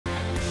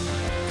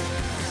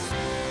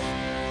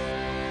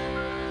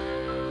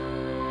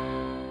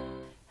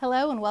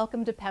Hello and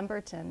welcome to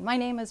Pemberton. My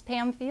name is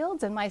Pam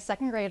Fields and my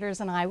second graders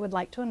and I would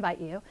like to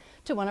invite you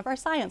to one of our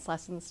science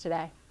lessons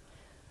today.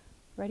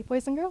 Ready,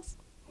 boys and girls?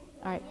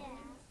 All right.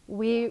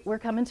 Yeah. We're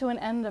coming to an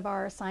end of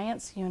our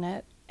science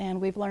unit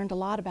and we've learned a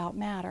lot about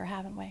matter,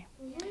 haven't we?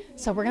 Yeah.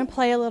 So we're going to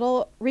play a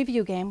little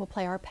review game. We'll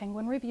play our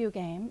penguin review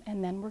game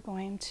and then we're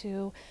going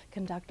to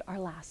conduct our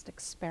last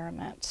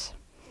experiment.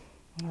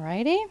 All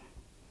righty?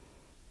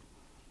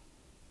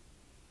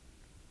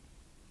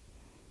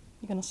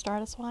 You going to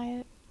start us,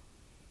 Wyatt?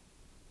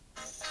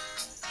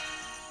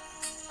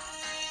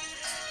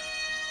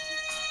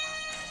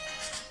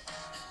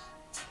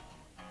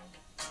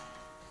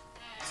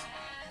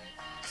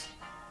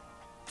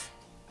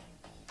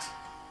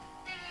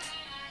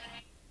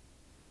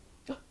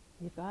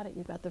 You've got it.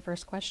 You've got the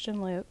first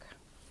question, Luke.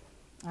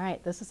 All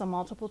right, this is a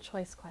multiple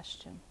choice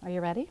question. Are you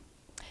ready?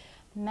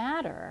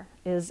 Matter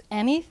is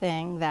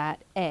anything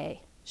that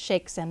A,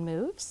 shakes and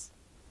moves,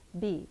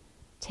 B,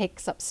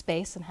 takes up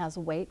space and has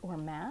weight or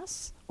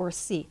mass, or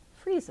C,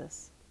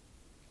 freezes.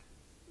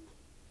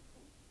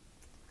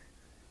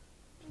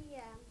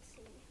 Yeah,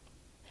 C.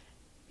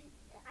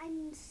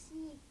 I'm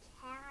C,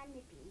 can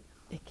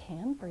be. It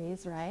can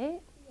freeze,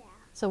 right? Yeah.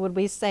 So would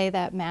we say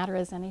that matter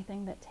is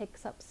anything that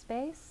takes up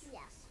space?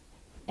 Yes.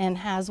 And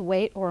has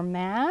weight or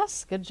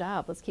mass? Good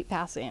job. Let's keep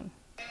passing.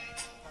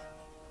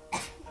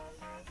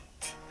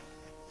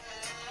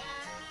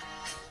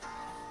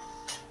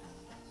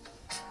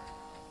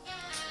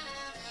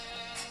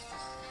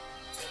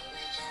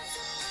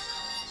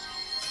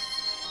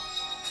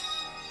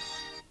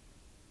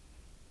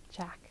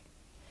 Jack.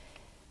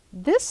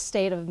 This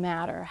state of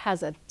matter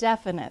has a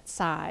definite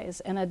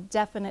size and a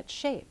definite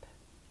shape.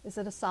 Is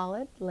it a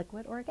solid,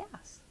 liquid, or a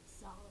gas?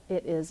 Solid.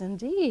 It is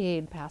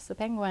indeed. Pass the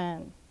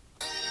penguin.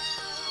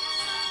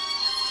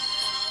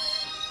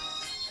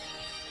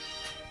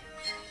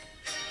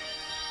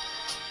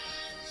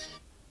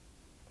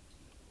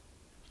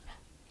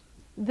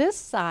 This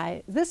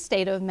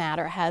state of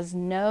matter has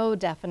no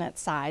definite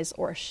size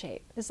or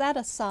shape. Is that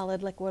a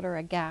solid, liquid, or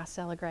a gas,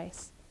 Ella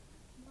Grace?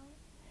 What?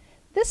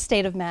 This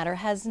state of matter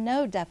has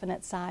no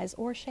definite size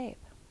or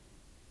shape.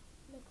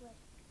 Liquid.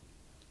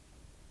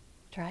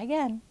 Try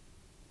again.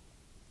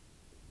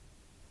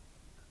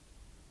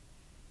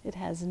 It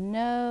has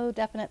no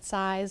definite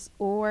size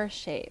or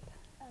shape.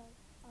 Oh,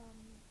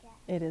 gas.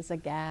 It is a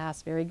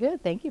gas. Very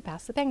good. Thank you.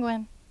 Pass the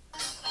penguin.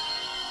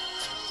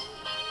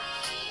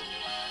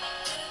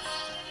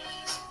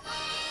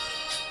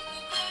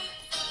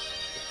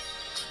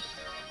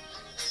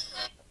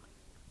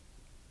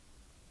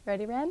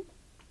 Ready, Ren?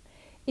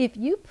 If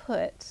you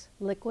put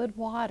liquid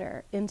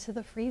water into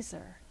the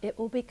freezer, it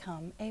will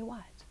become a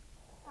what?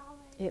 Solid.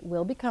 It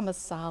will become a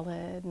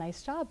solid.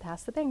 Nice job.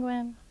 Pass the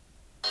penguin.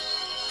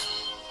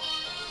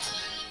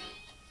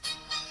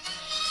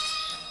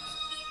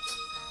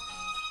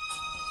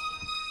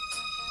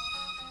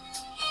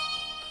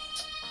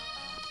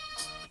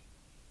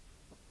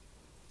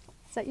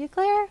 Is that you,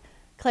 Claire?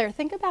 Claire,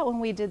 think about when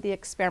we did the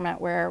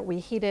experiment where we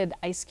heated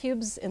ice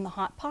cubes in the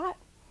hot pot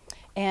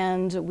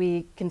and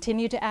we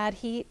continued to add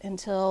heat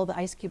until the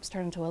ice cubes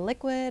turned into a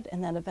liquid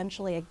and then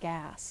eventually a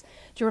gas.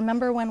 Do you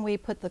remember when we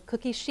put the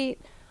cookie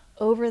sheet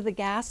over the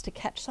gas to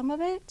catch some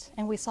of it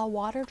and we saw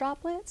water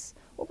droplets?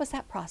 What was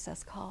that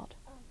process called?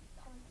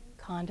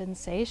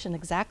 Condensation,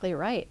 exactly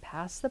right.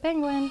 Pass the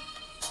penguin.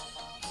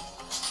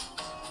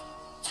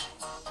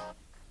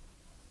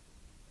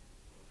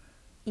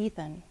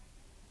 Ethan.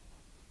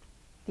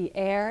 The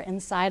air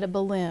inside a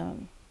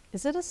balloon,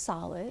 is it a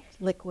solid,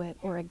 liquid,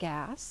 or a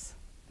gas?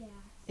 Gas.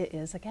 It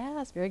is a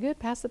gas. Very good.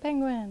 Pass the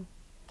penguin.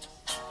 Is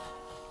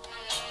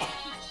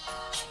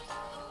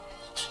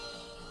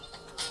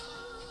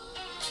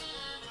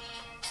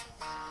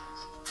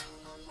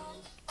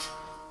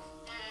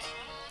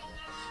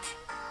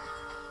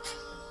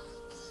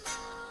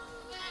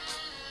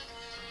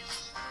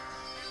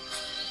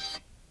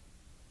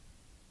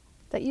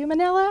that you,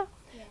 Manila?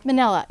 Yeah.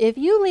 Manila, if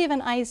you leave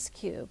an ice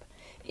cube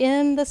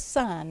in the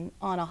sun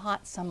on a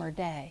hot summer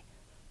day,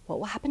 what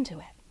will happen to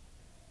it?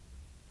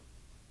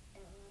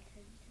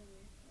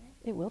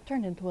 It will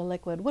turn into a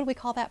liquid. What do we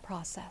call that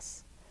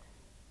process?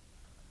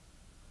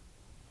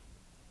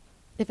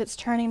 If it's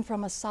turning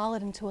from a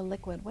solid into a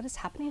liquid, what is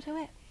happening to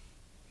it?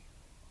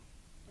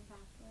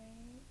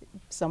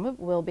 Evaporate. Some of it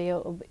will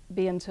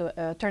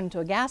turn into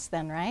a gas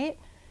then, right?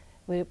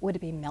 Would it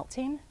be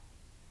melting?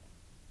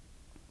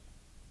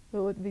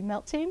 Would it be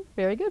melting?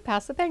 Very good.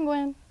 Pass the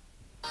penguin.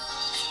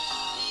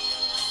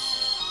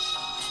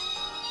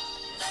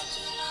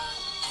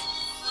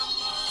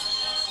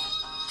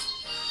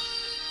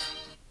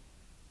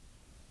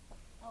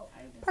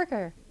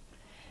 Parker,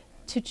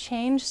 to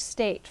change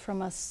state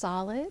from a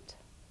solid,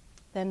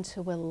 then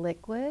to a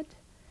liquid,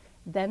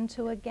 then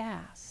to a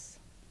gas,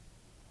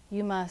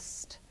 you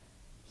must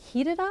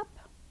heat it up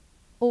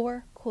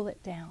or cool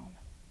it down.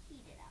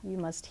 Heat it up. You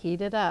must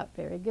heat it up.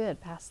 Very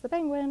good. Pass the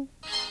penguin.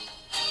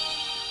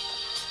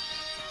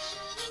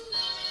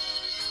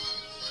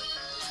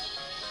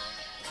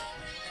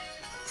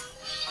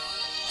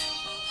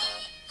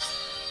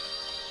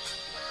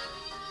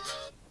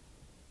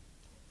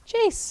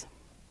 ice.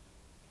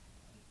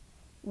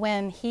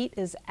 When heat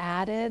is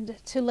added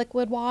to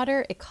liquid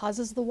water, it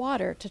causes the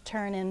water to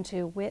turn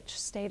into which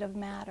state of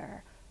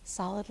matter?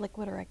 Solid,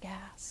 liquid, or a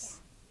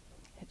gas?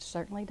 It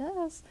certainly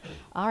does.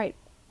 All right,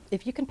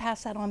 if you can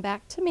pass that on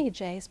back to me,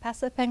 Jace. Pass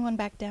the penguin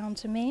back down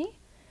to me.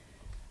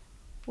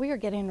 We are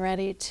getting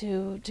ready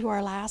to do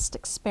our last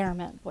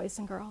experiment, boys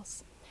and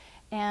girls.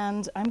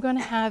 And I'm going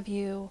to have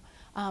you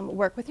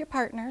work with your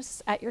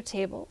partners at your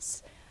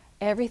tables.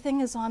 Everything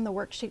is on the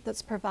worksheet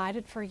that's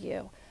provided for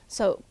you.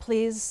 So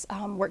please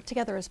work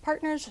together as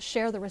partners,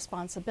 share the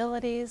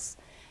responsibilities,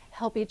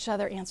 help each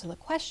other answer the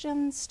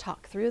questions,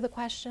 talk through the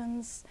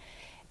questions.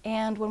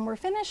 And when we're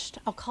finished,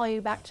 I'll call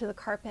you back to the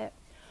carpet.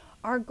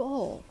 Our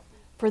goal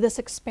for this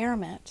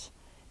experiment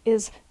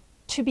is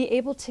to be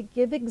able to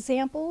give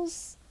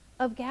examples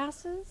of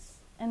gases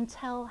and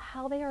tell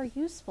how they are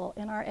useful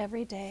in our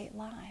everyday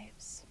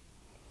lives.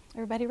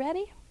 Everybody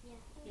ready?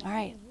 Yeah. All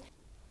right.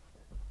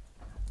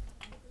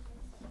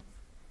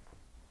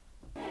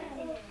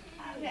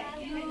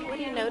 What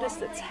do you notice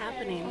that's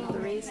happening with the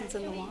raisins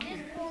in the water?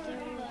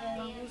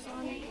 Oh, you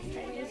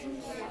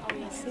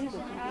see the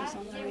bubbles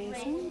on the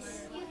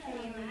raisins.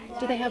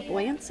 Do they have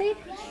buoyancy?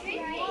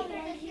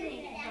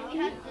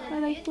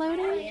 Are they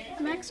floating?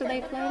 Max, are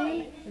they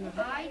floating? What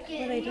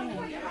are they doing?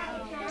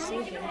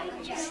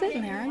 Just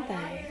sitting there, aren't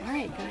they? All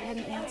right, go ahead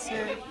and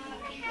answer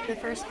the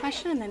first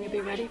question, and then you'll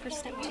be ready for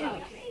step 2.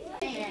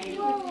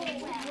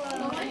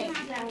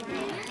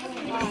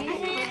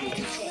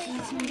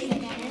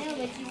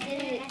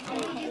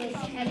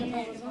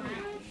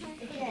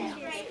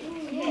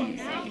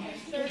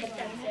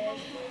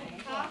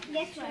 Talk to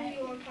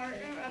your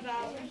partner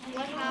about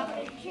what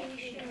happened.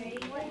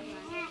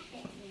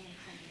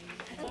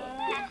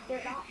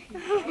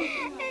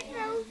 It's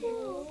so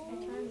cool.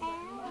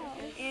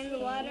 And the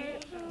water.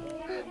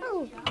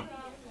 Oh.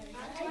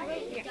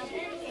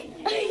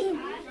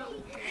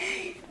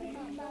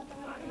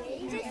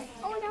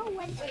 Oh no,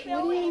 what's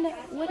floating?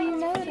 What do you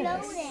notice?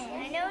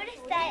 I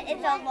noticed that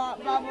it's a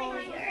lot bubbles.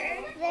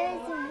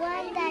 There's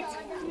one that's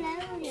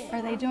floating.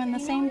 Are they doing the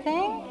same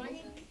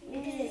thing?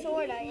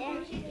 Sorta, yeah.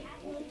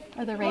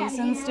 Are the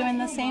raisins doing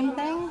the same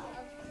thing?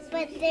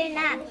 But they're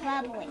not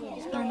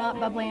bubbling. They're not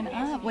bubbling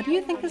up. What do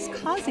you think is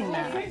causing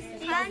that? Because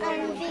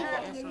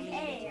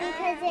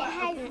it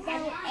has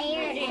no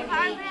air in it.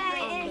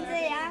 Carbon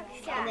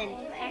dioxide.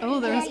 Oh,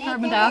 there's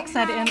carbon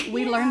dioxide in.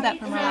 We learned that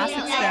from our last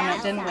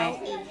experiment, didn't we?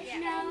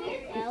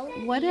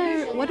 What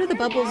are the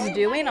bubbles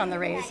doing on the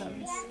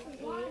raisins?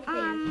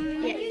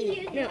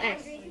 No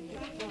S.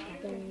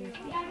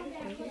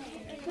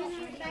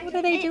 What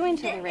are they doing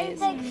to the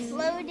raisins? It's like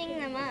floating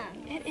them up.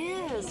 It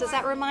is. Does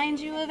that remind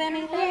you of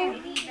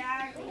anything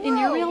in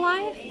your real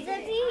life?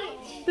 The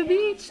beach. The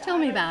beach. Tell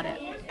me about it.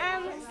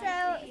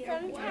 So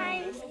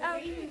sometimes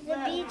the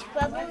beach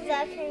bubbles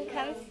up and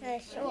comes to the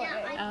shore.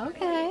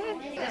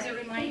 Okay. Does it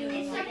remind you of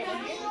something?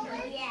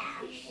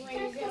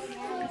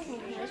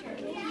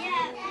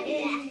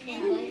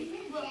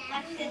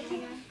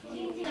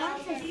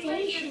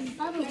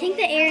 You think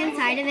the air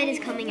inside of it is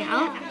coming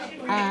out?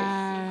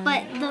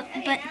 But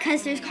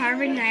because there's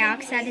carbon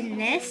dioxide in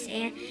this,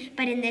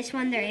 but in this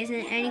one there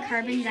isn't any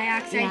carbon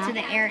dioxide, so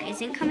the air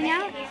isn't coming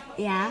out.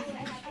 Yeah.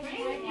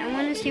 I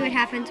want to see what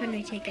happens when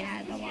we take it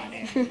out of the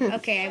water.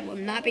 Okay, I will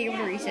not be able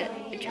to reach it.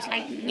 It's just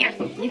like, yeah.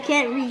 You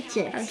can't reach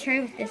it. I'll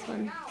try with this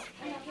one.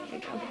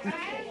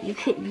 You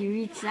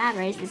reach that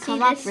raisin. See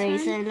Come up, this one?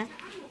 raisin.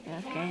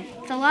 Okay.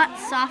 It's a lot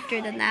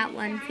softer than that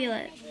one. Feel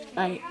it.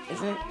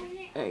 Is it?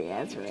 Oh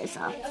yeah, it's really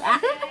soft.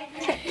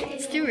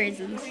 It's 2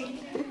 raisins.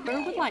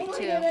 Who would like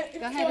to?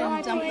 Go ahead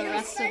and dump the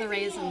rest of the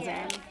raisins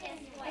in.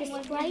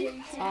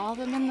 All of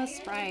them in the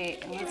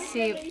Sprite. And let's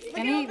see if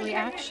any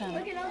reaction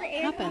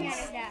happens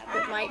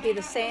that might be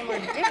the same or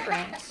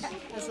different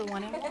as the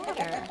one in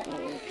water.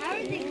 How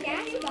are the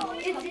gas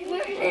bubbles?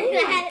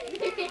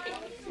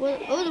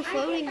 Oh, they're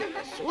floating.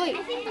 Wait,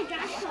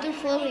 they're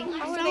floating.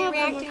 How are they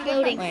reacting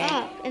Floating differently?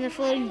 up, and they're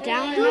floating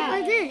down and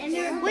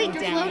up. Wait,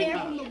 they're Down floating and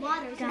up.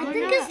 I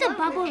think it's the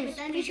bubbles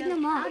pushing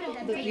them up.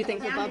 You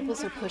think the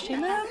bubbles are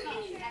pushing them?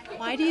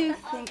 Why do you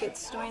think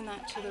it's doing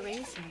that to the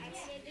raisins?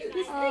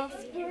 Because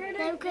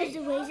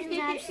the raisins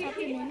have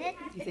something in it.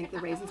 You think the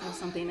raisins have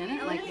something in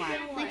it? Like what?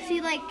 Like, see,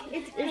 like,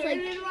 it's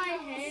like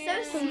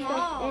So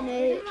small. and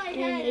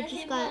it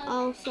just got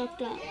all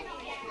sucked up.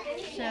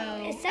 So,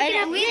 I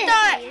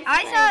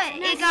thought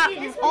it got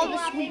all the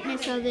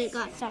sweetness of it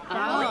got sucked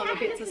out. Oh,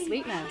 look, it's the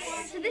sweetness.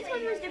 So this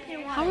one was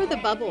dipping How are the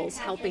bubbles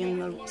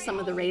helping some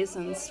of the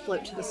raisins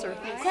float to the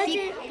surface?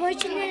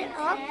 pushing it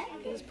up.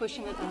 It's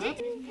pushing it up.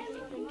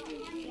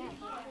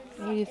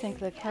 Do you think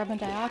the carbon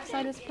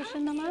dioxide is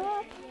pushing them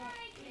up?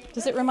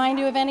 Does it remind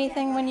you of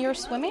anything when you're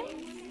swimming?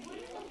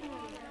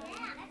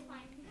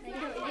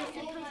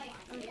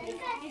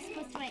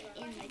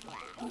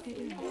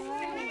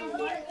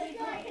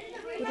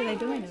 What are they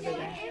doing over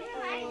there?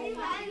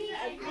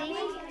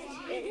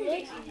 It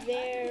looks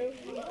very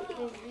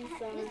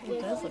busy.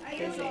 It does look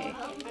busy.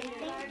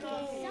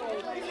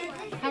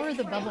 How are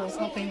the bubbles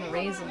helping the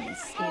raisins,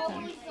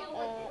 Ethan?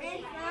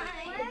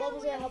 The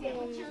bubbles are helping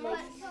them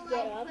like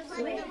get up,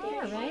 so Right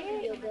there,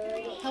 right? feel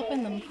good.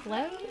 Helping them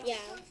float? Yeah,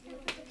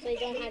 so they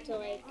don't have to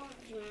like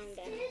drown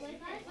down.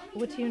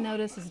 What do you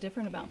notice is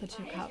different about the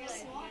two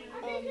cups?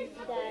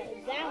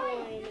 That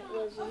one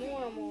was a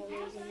normal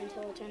raisin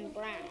until it turned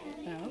brown.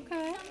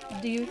 Okay.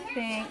 Do you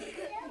think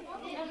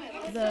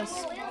the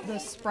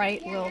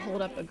Sprite will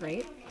hold up a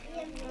grape?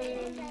 I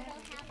think.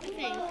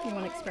 You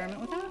want to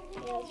experiment with that?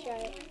 Yeah, let's try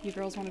it. You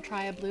girls want to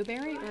try a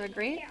blueberry or a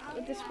grape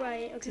With the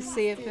Sprite. Okay. to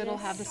see if it'll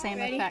have the same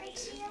Ready?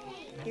 effect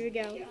Here we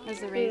go.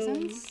 as the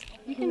raisins?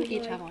 You can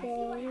each have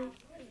one.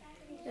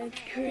 That's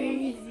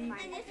crazy.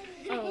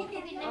 Oh,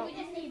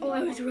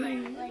 I was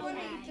right.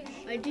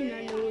 I did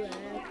not know that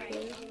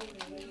actually.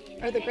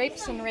 Are the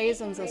grapes and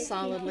raisins a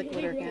solid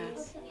liquid or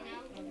gas?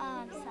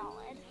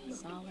 Solid.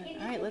 Solid.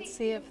 All right, let's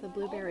see if the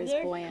blueberry is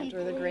buoyant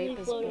or the grape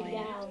is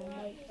buoyant.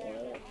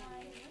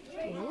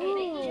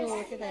 Ooh,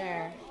 look at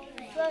there.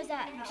 What was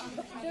that?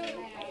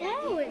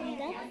 No,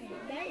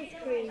 that is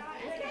crazy.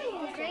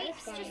 The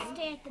grapes just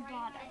stay at the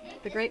bottom.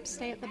 The grapes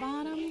stay at the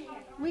bottom.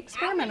 We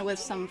experimented with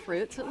some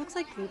fruits. It looks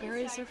like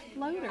blueberries are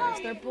floaters.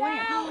 They're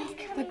buoyant.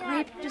 The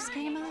grape just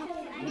came up.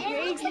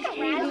 It's like a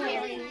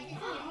raspberry.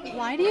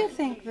 Why do you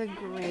think the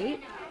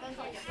grape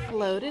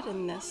floated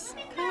in this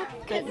cup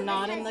but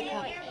not in the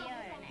cup?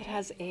 It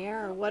has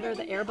air. What are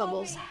the air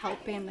bubbles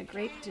helping the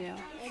grape do?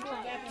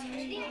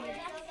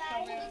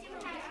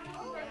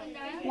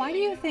 Why do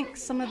you think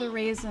some of the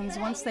raisins,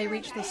 once they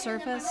reach the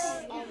surface,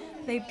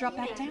 they drop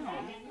back down?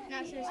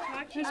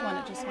 Here's one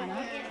that just went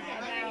up.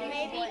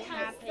 Maybe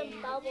because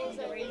the bubbles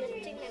are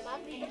lifting them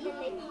up and then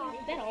they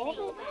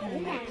pop. And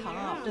then they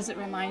pop. Does it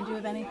remind you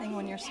of anything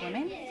when you're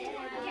swimming?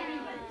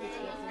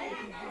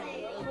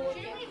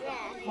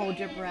 Hold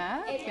your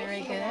breath.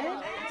 Very good.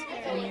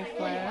 And you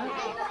float.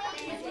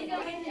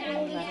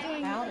 And you let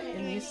it out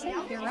and you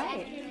sink. You're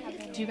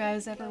right. Do you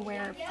guys ever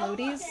wear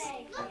floaties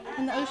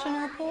in the ocean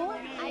or a pool?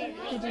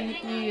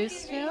 Did you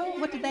used to?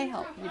 What did they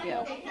help you do?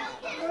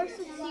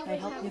 They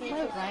helped you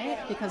float, right?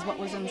 Because what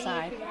was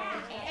inside?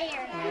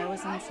 Air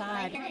was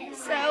inside.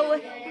 So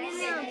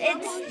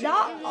it's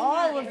not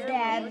all of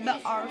them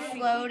are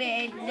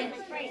floating.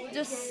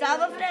 Just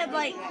some of them,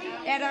 like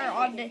that are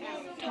on the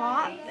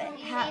top,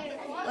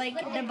 like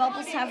the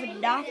bubbles have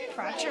enough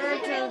pressure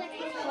to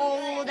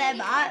hold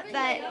them up,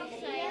 but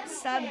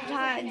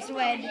sometimes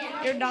when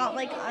you're not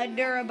like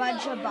under a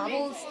bunch of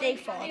bubbles, they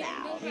fall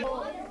down.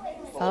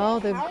 Oh,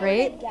 the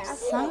grape.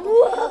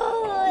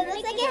 Whoa, it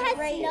looks like it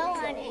has snow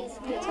on it.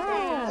 It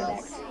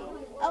does.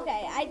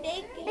 Okay, I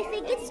think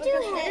it's too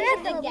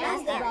heavy the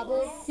gas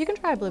bubbles You can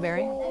try a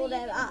blueberry. hold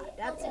them up.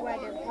 That's why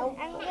they're helpful.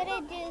 I'm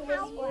gonna do this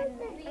one.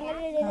 I'm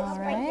gonna do this All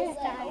right.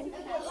 time.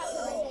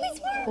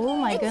 Oh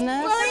my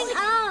goodness. Floating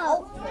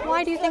up.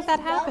 Why do you think that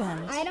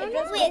happened? I don't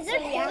know. Wait, is there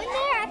two in there?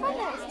 I thought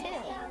there was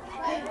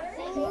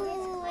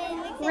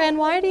two. Ren,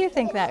 why do you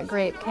think that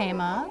grape came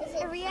up?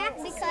 It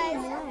reacts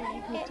because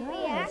it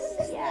reacts.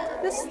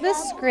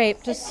 This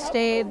grape just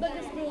stayed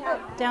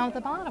down at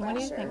the bottom. What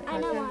do you think, I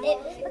know.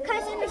 Parker?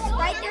 Because in the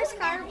Sprite there's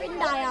carbon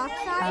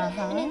dioxide,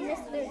 Uh-huh. and in this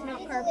there's no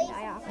carbon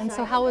dioxide. And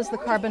so how is the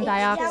carbon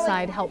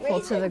dioxide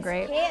helpful to the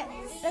grape?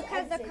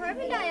 Because the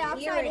carbon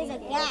dioxide is a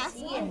gas,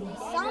 and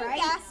some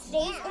gas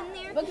stays in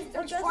there,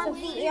 which forms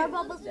the air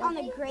bubbles on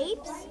the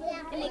grapes,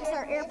 and makes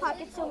our air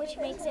pockets, so which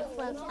makes it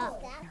float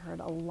up. I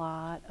heard a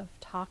lot of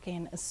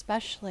talking,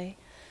 especially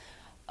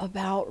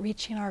about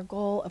reaching our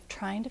goal of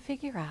trying to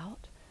figure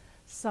out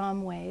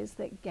some ways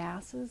that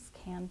gases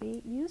can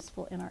be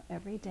useful in our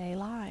everyday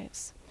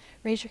lives.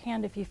 Raise your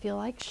hand if you feel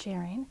like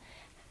sharing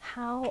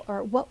how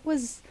or what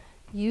was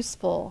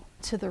useful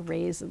to the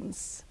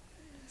raisins.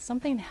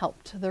 Something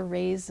helped the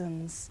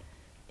raisins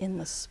in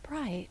the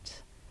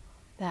Sprite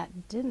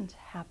that didn't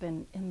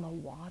happen in the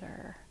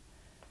water.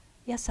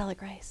 Yes, Sally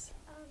Grace.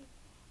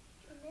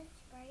 In this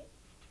Sprite,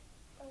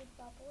 those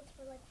bubbles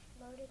were like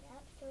floating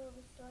up, so it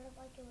was sort of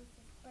like it was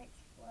the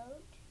Sprite's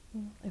float,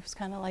 It was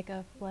kind of like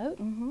a float.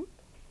 Mm-hmm.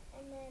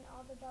 and then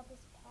all the bubbles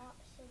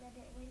popped, so that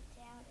it went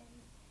down, and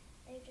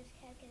they just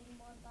kept getting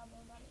more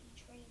bubbles on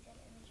each raisin,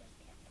 and it just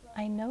kept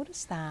floating. I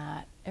noticed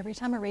that every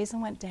time a raisin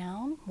went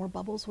down, more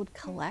bubbles would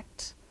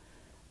collect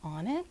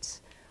on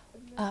it.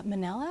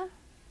 Manila?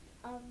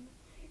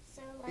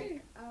 So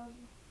like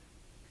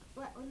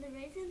when the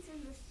raisins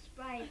in the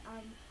Sprite,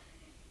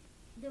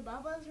 the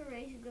bubbles were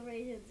raising the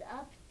raisins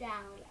up,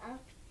 down,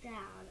 up, down,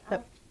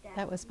 up, down.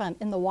 That was fun.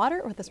 In the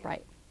water or the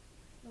Sprite?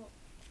 No,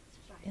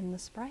 Sprite. In the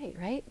Sprite,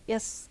 right?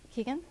 Yes,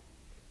 Keegan?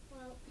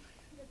 Well,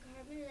 the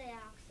carbon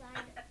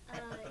dioxide,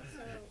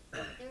 so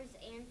there's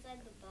air inside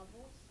the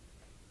bubbles,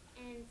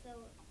 and so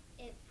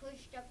it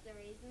pushed up the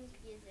raisins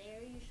because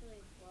air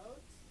usually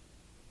floats,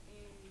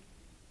 and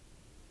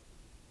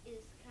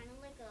is kind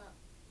of like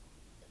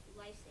a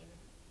lifesaver.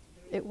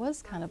 It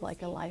was kind of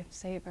like a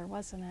lifesaver,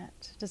 wasn't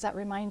it? Does that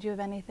remind you of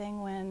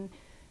anything when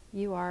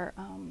you are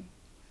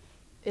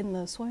in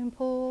the swimming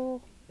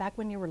pool, back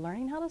when you were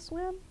learning how to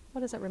swim?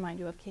 What does that remind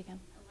you of, Keegan?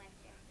 A life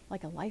jacket.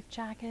 Like a life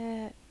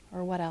jacket,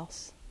 or what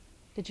else?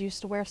 Did you used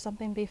to wear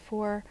something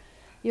before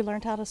you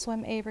learned how to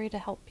swim, Avery, to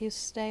help you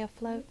stay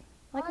afloat?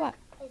 Like what?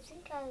 I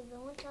think I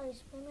go into a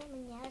swimmer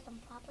and yeah, some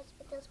papas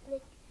with those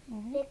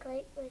big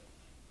lake with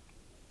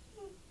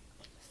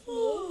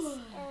snakes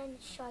and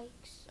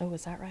sharks. Oh,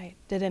 is that right?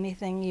 Did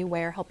anything you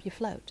wear help you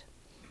float?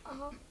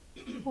 Uh-huh.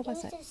 What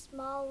was It it? was a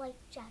small life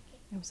jacket.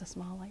 It was a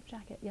small life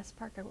jacket. Yes,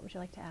 Parker, what would you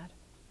like to add?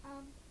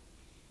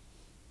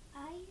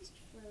 I used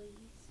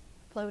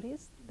floaties.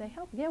 Floaties, they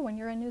help. Yeah, when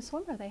you're a new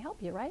swimmer, they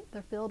help you, right?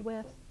 They're filled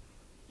with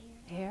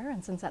air,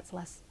 and since that's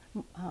less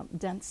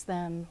dense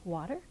than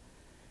water,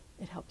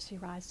 it helps you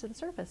rise to the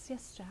surface.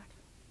 Yes, Jack?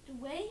 The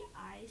way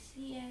I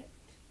see it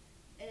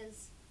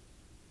is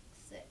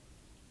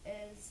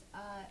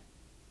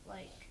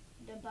like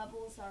the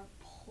bubbles are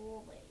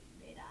pulling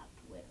it up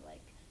with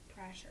like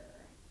pressure.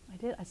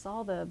 I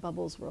saw the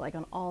bubbles were like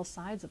on all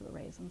sides of the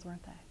raisins,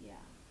 weren't they? Yeah.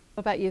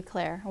 What about you,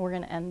 Claire? We're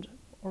gonna end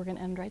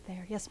right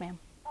there. Yes, ma'am.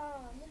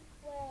 Well,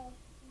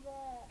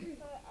 for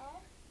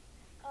us,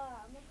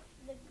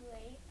 the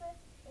grape,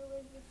 it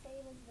was the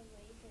same as the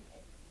raisin.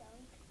 It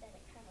sunk, then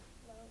it kind of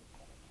floats,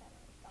 then it kind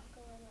of sunk a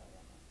little.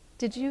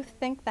 Did you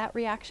think that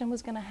reaction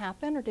was gonna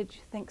happen, or did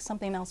you think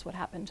something else would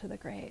happen to the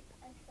grape?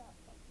 I thought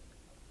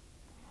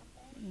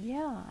something happened.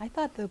 Yeah, I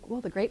thought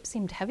the grape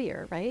seemed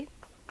heavier, right?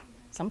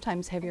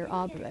 Sometimes heavier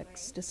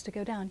objects just to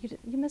go down.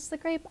 You missed the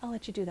grape? I'll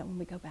let you do that when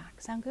we go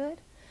back. Sound good?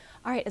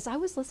 All right, as I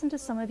was listening to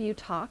some of you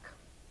talk,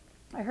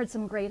 I heard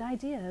some great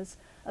ideas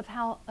of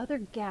how other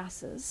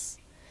gases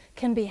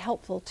can be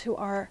helpful to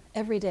our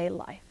everyday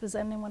life. Does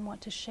anyone want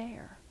to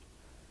share?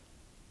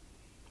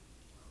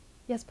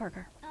 Yes,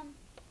 Parker?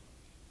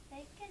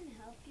 They can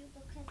help you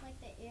because like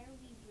the air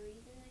we breathe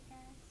is a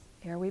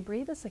gas. Air we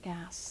breathe is a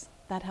gas.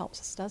 That helps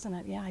us, doesn't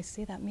it? Yeah, I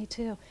see that. Me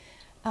too.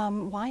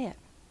 Wyatt?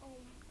 When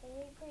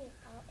we breathe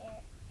out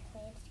air,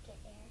 plants get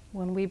air.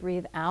 When we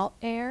breathe out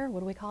air, what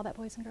do we call that,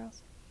 boys and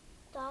girls?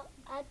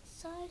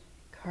 Outside?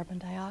 Carbon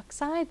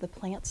dioxide. The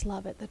plants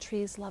love it. The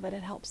trees love it.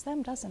 It helps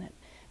them, doesn't it?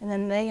 And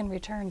then they, in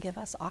return, give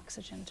us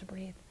oxygen to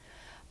breathe.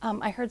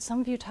 I heard some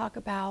of you talk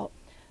about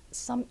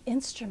some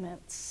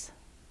instruments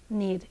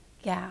need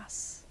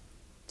gas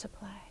to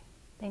play.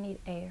 They need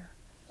air.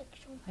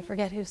 I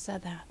forget who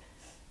said that.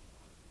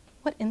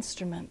 What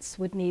instruments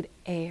would need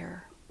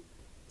air?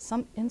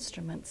 Some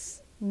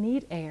instruments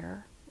need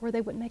air or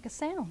they wouldn't make a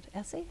sound.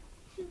 Essie?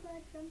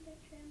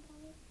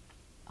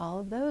 All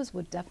of those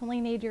would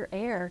definitely need your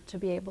air to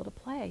be able to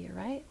play, you're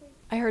right?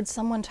 I heard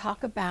someone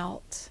talk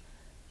about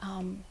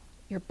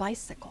your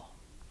bicycle.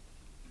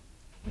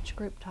 Which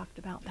group talked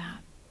about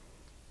that?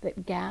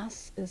 That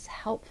gas is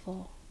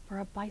helpful for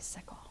a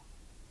bicycle.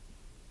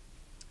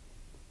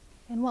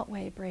 In what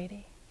way,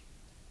 Brady?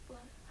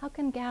 What? How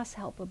can gas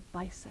help a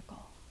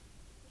bicycle?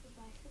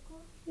 The bicycle?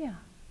 Yeah.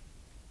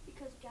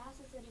 Because gas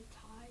is in a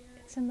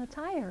tire. It's in the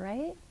tire,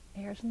 right?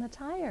 Air's in the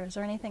tires.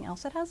 Or anything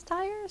else that has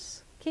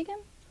tires? Keegan?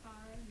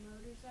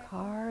 Motorcycles.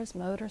 Cars, Oh,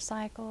 and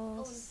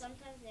motorcycles.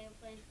 sometimes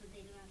airplanes, but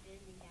they don't have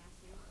any gas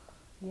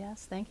in.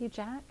 Yes, thank you,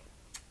 Jack.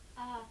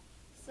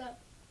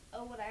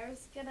 What I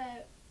was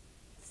gonna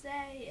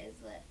say is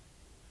that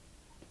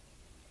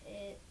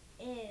it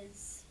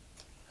is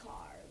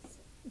cars.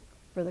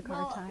 For the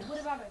car tires. What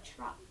about a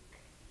truck?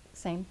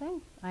 Same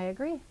thing. I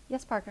agree.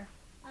 Yes, Parker?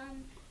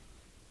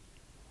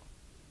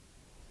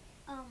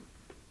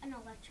 An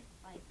electric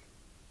bike.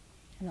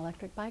 An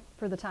electric bike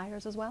for the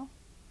tires as well?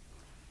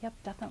 Yep,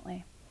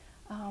 definitely.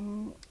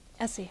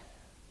 Essie?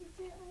 Is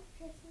there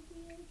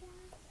electricity in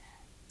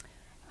gas?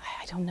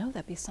 I don't know.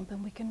 That'd be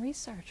something we can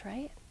research,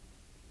 right?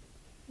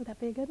 Would that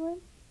be a good one?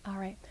 All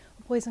right.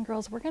 Well, boys and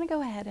girls, we're going to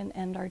go ahead and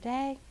end our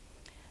day.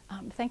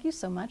 Thank you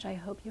so much. I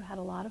hope you had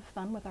a lot of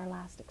fun with our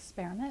last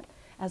experiment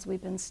as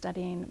we've been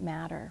studying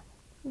matter.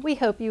 We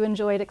hope you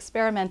enjoyed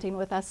experimenting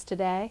with us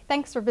today.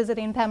 Thanks for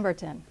visiting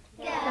Pemberton.